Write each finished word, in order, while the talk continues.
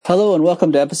Hello and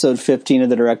welcome to episode 15 of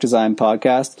the Direct Design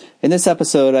Podcast. In this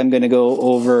episode, I'm going to go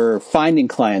over finding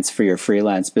clients for your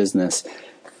freelance business.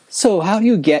 So how do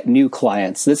you get new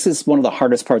clients? This is one of the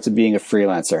hardest parts of being a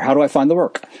freelancer. How do I find the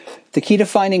work? The key to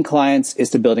finding clients is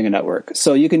to building a network.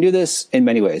 So you can do this in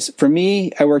many ways. For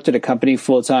me, I worked at a company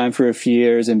full-time for a few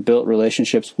years and built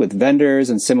relationships with vendors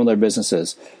and similar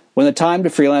businesses. When the time to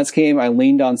freelance came, I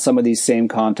leaned on some of these same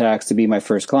contacts to be my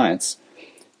first clients.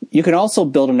 You can also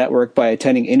build a network by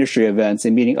attending industry events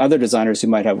and meeting other designers who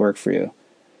might have work for you.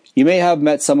 You may have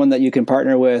met someone that you can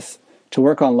partner with to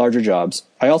work on larger jobs.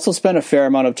 I also spent a fair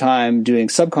amount of time doing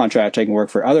subcontracting work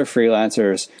for other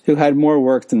freelancers who had more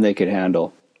work than they could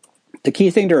handle. The key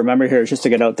thing to remember here is just to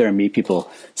get out there and meet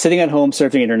people. Sitting at home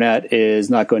surfing internet is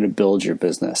not going to build your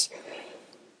business.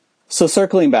 So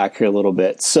circling back here a little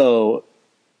bit. So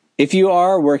if you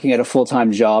are working at a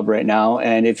full-time job right now,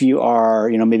 and if you are,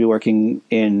 maybe working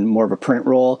in more of a print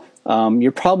role,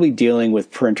 you're probably dealing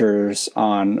with printers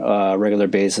on a regular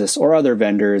basis or other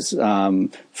vendors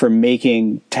for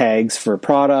making tags for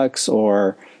products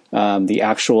or the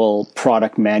actual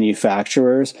product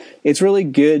manufacturers. It's really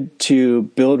good to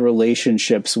build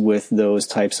relationships with those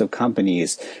types of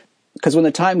companies because when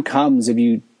the time comes, if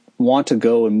you want to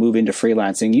go and move into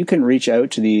freelancing, you can reach out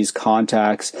to these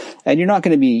contacts and you're not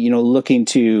going to be, looking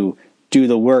to do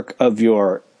the work of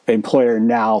your employer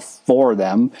now for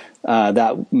them.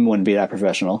 That wouldn't be that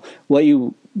professional. What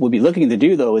you would be looking to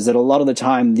do though is that a lot of the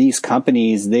time these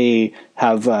companies, they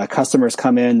have customers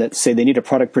come in that say they need a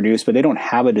product produced, but they don't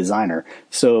have a designer.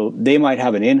 So they might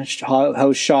have an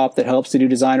in-house shop that helps to do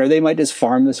design, or they might just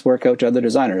farm this work out to other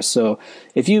designers. So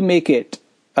if you make it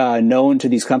known to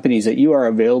these companies that you are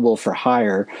available for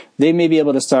hire, they may be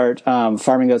able to start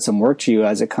farming out some work to you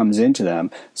as it comes into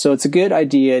them. So it's a good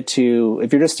idea to,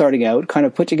 if you're just starting out, kind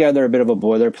of put together a bit of a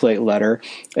boilerplate letter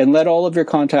and let all of your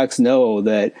contacts know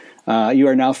that you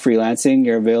are now freelancing,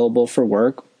 you're available for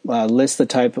work. List the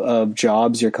type of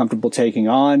jobs you're comfortable taking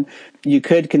on. You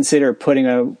could consider putting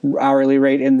an hourly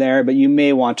rate in there, but you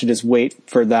may want to just wait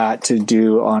for that to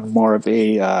do on more of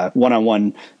a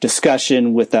one-on-one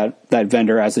discussion with that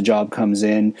vendor as the job comes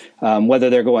in,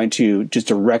 whether they're going to just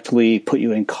directly put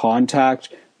you in contact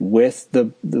with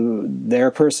their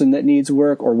person that needs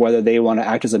work, or whether they want to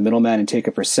act as a middleman and take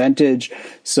a percentage.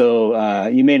 So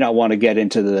you may not want to get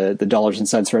into the dollars and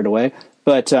cents right away,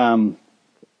 but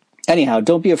anyhow,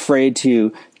 don't be afraid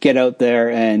to get out there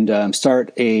and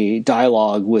start a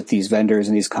dialogue with these vendors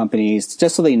and these companies,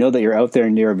 just so they know that you're out there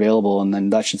and you're available, and then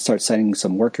that should start sending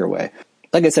some work your way.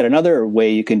 Like I said, another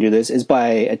way you can do this is by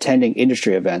attending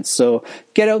industry events. So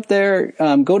get out there,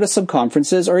 go to some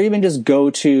conferences, or even just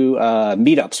go to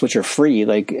meetups, which are free,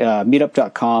 like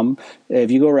meetup.com.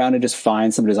 If you go around and just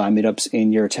find some design meetups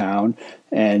in your town,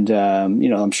 and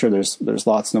I'm sure there's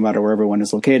lots no matter where everyone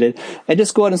is located, and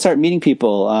just go out and start meeting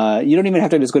people. You don't even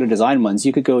have to just go to design ones.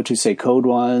 You could go to, say, code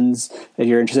ones if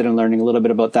you're interested in learning a little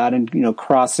bit about that, and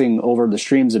crossing over the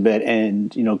streams a bit,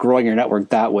 and growing your network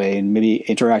that way, and maybe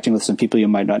interacting with some people you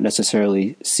might not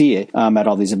necessarily see it at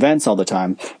all these events all the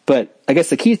time. But I guess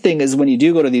the key thing is when you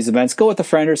do go to these events, go with a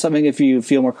friend or something if you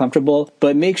feel more comfortable,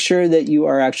 but make sure that you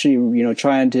are actually,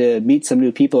 trying to meet some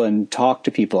new people and talk to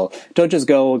people. Don't just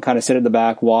go and kind of sit at the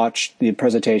back, watch the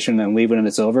presentation and leave when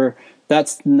it's over.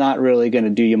 That's not really going to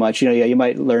do you much. You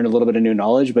might learn a little bit of new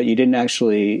knowledge, but you didn't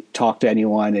actually talk to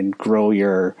anyone and grow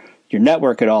your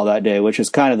network at all that day, which is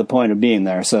kind of the point of being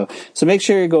there. So make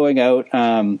sure you're going out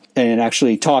and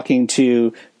actually talking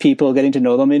to people, getting to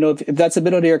know them. If that's a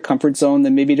bit out of your comfort zone,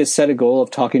 then maybe just set a goal of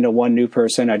talking to one new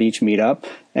person at each meetup,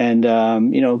 and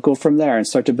go from there and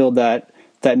start to build that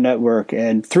network.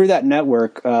 And through that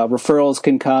network, referrals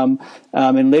can come.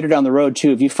 And later down the road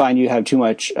too, if you find you have too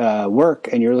much work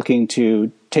and you're looking to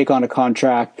take on a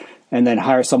contract and then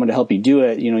hire someone to help you do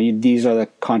it, these are the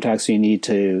contacts you need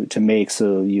to make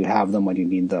so you have them when you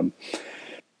need them.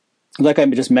 Like I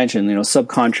just mentioned,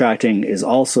 subcontracting is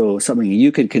also something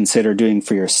you could consider doing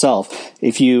for yourself.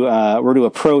 If you were to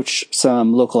approach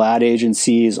some local ad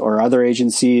agencies or other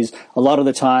agencies, a lot of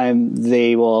the time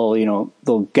they will,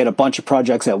 they'll get a bunch of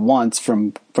projects at once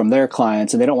from their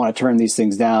clients, and they don't want to turn these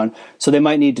things down. So they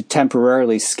might need to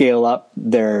temporarily scale up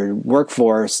their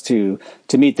workforce to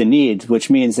meet the needs, which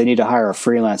means they need to hire a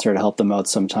freelancer to help them out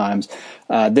sometimes.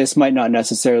 This might not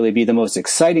necessarily be the most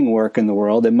exciting work in the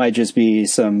world. It might just be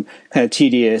some kind of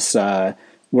tedious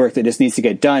work that just needs to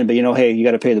get done. But, hey, you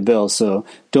got to pay the bills. So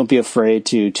don't be afraid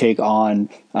to take on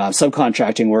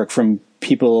subcontracting work from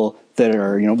people that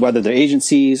are, whether they're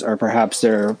agencies or perhaps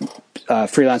they're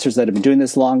freelancers that have been doing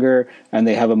this longer and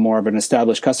they have a more of an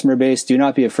established customer base. Do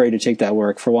not be afraid to take that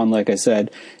work. For one, like I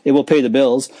said, it will pay the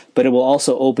bills, but it will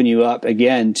also open you up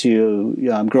again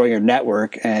to growing your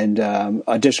network and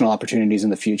additional opportunities in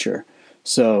the future.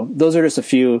 So those are just a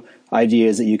few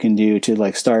ideas that you can do to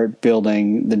like start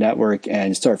building the network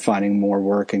and start finding more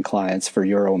work and clients for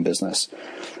your own business.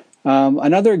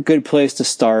 Another good place to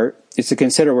start is to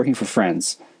consider working for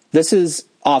friends. This is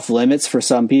off limits for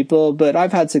some people, but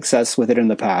I've had success with it in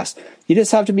the past. You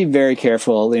just have to be very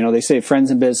careful. They say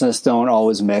friends and business don't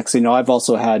always mix. I've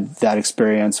also had that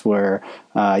experience where,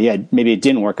 maybe it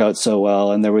didn't work out so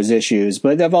well and there was issues,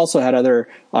 but I've also had other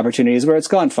opportunities where it's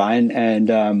gone fine.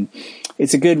 And,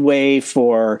 it's a good way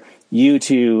for you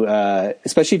to,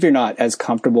 especially if you're not as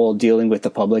comfortable dealing with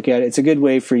the public yet, it's a good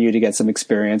way for you to get some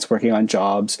experience working on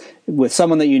jobs with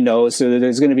someone that you know. So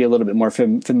there's going to be a little bit more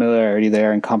familiarity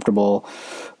there and comfortable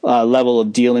level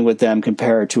of dealing with them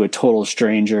compared to a total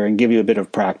stranger, and give you a bit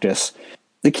of practice.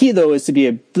 The key, though, is to be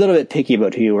a little bit picky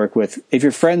about who you work with. If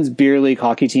your friend's beer league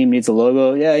hockey team needs a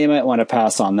logo, you might want to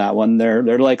pass on that one.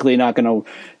 They're likely not going to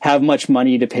have much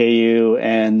money to pay you,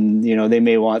 and they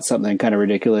may want something kind of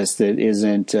ridiculous that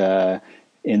isn't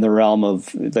in the realm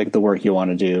of like the work you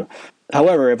want to do.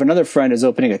 However, if another friend is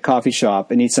opening a coffee shop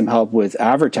and needs some help with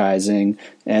advertising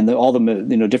and all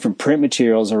the different print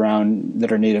materials around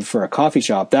that are needed for a coffee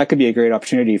shop, that could be a great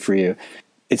opportunity for you.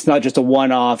 It's not just a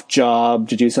one-off job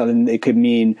to do something. It could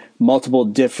mean multiple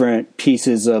different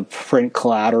pieces of print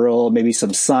collateral, maybe some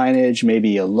signage,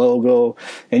 maybe a logo,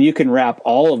 and you can wrap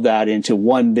all of that into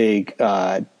one big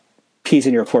piece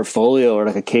in your portfolio, or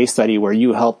like a case study where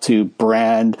you help to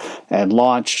brand and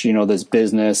launch, this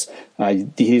business.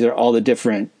 These are all the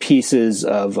different pieces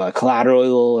of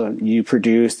collateral you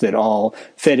produce that all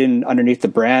fit in underneath the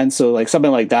brand. So like something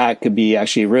like that could be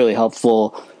actually really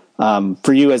helpful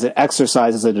for you as an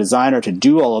exercise as a designer to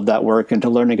do all of that work and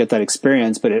to learn to get that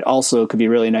experience, but it also could be a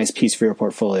really nice piece for your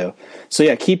portfolio.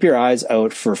 So keep your eyes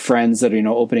out for friends that are,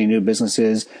 opening new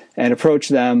businesses and approach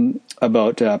them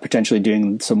about potentially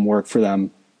doing some work for them.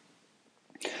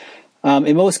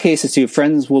 In most cases, too,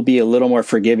 friends will be a little more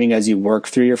forgiving as you work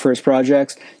through your first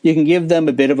projects. You can give them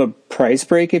a bit of a price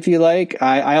break if you like.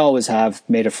 I always have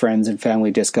made a friends and family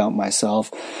discount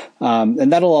myself.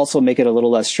 And that'll also make it a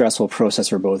little less stressful process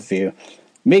for both of you.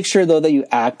 Make sure, though, that you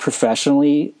act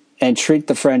professionally and treat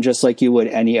the friend just like you would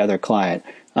any other client.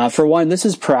 For one, this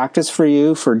is practice for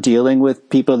you for dealing with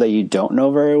people that you don't know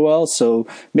very well. So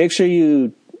make sure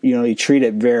you treat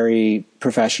it very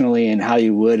professionally and how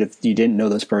you would if you didn't know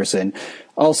this person.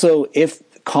 Also, if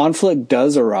conflict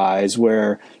does arise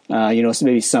where,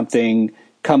 maybe something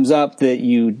comes up that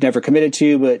you never committed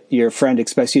to, but your friend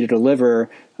expects you to deliver,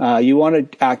 you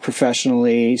want to act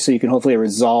professionally so you can hopefully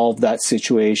resolve that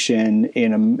situation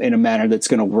in a manner that's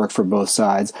going to work for both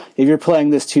sides. If you're playing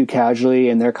this too casually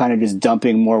and they're kind of just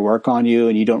dumping more work on you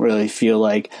and you don't really feel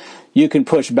like you can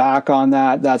push back on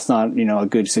that, that's not, a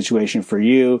good situation for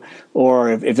you.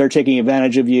 Or if they're taking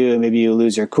advantage of you and maybe you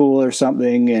lose your cool or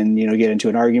something and, get into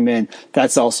an argument,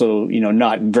 that's also,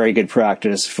 not very good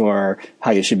practice for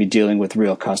how you should be dealing with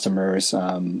real customers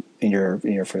in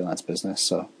your freelance business.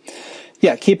 So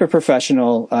keep it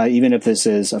professional, even if this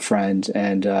is a friend,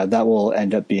 and that will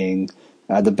end up being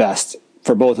the best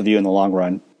for both of you in the long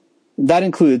run. That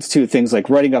includes too things like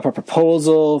writing up a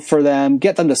proposal for them,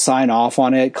 get them to sign off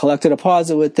on it, collect a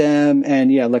deposit with them,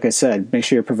 and like I said, make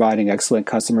sure you're providing excellent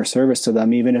customer service to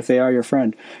them, even if they are your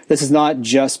friend. This is not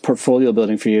just portfolio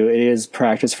building for you; it is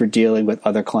practice for dealing with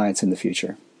other clients in the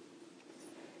future.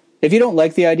 If you don't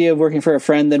like the idea of working for a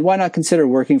friend, then why not consider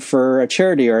working for a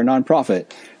charity or a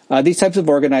nonprofit? These types of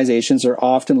organizations are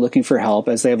often looking for help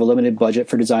as they have a limited budget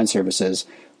for design services.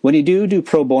 When you do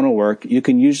pro bono work, you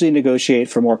can usually negotiate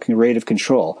for more creative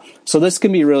control. So this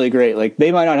can be really great. Like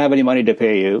they might not have any money to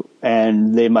pay you,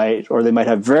 and they might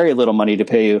have very little money to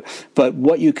pay you. But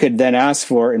what you could then ask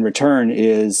for in return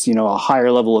is, a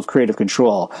higher level of creative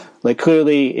control. Like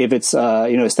clearly, if it's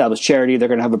established charity, they're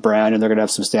going to have a brand and they're going to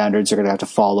have some standards they're going to have to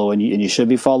follow, and you should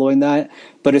be following that.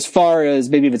 But as far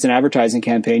as maybe if it's an advertising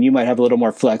campaign, you might have a little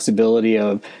more flexibility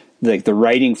of like the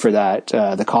writing for that,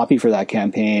 the copy for that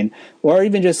campaign, or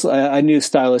even just a new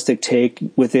stylistic take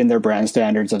within their brand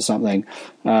standards of something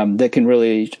that can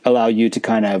really allow you to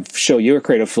kind of show your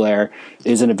creative flair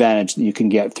is an advantage that you can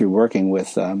get through working with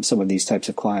some of these types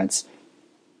of clients.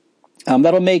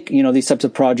 That'll make these types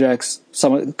of projects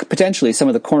potentially some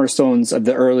of the cornerstones of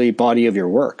the early body of your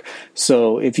work.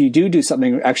 So if you do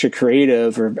something extra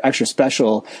creative or extra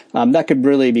special, that could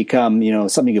really become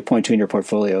something you could point to in your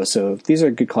portfolio. So these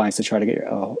are good clients to try to get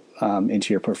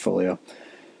into your portfolio.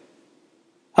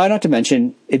 Not to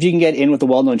mention, if you can get in with a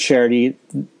well-known charity,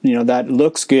 that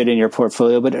looks good in your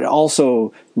portfolio, but it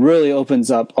also really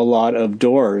opens up a lot of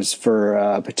doors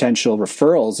for potential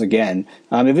referrals again.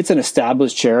 If it's an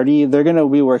established charity, they're going to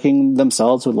be working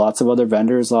themselves with lots of other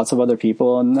vendors, lots of other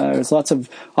people, and there's lots of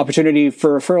opportunity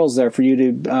for referrals there for you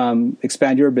to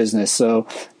expand your business. So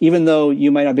even though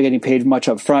you might not be getting paid much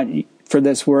up front for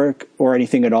this work or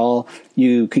anything at all,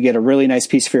 you could get a really nice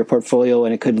piece for your portfolio,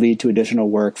 and it could lead to additional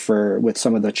work with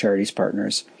some of the charities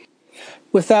partners.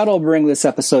 With that, I'll bring this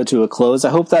episode to a close. I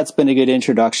hope that's been a good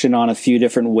introduction on a few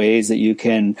different ways that you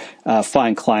can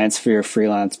find clients for your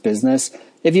freelance business.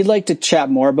 If you'd like to chat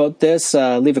more about this,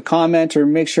 leave a comment or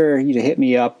make sure you hit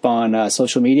me up on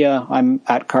social media. I'm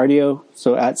at Cardio,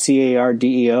 so at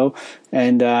CARDEO.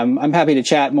 And I'm happy to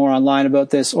chat more online about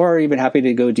this, or even happy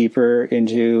to go deeper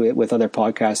into it with other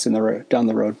podcasts down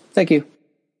the road. Thank you.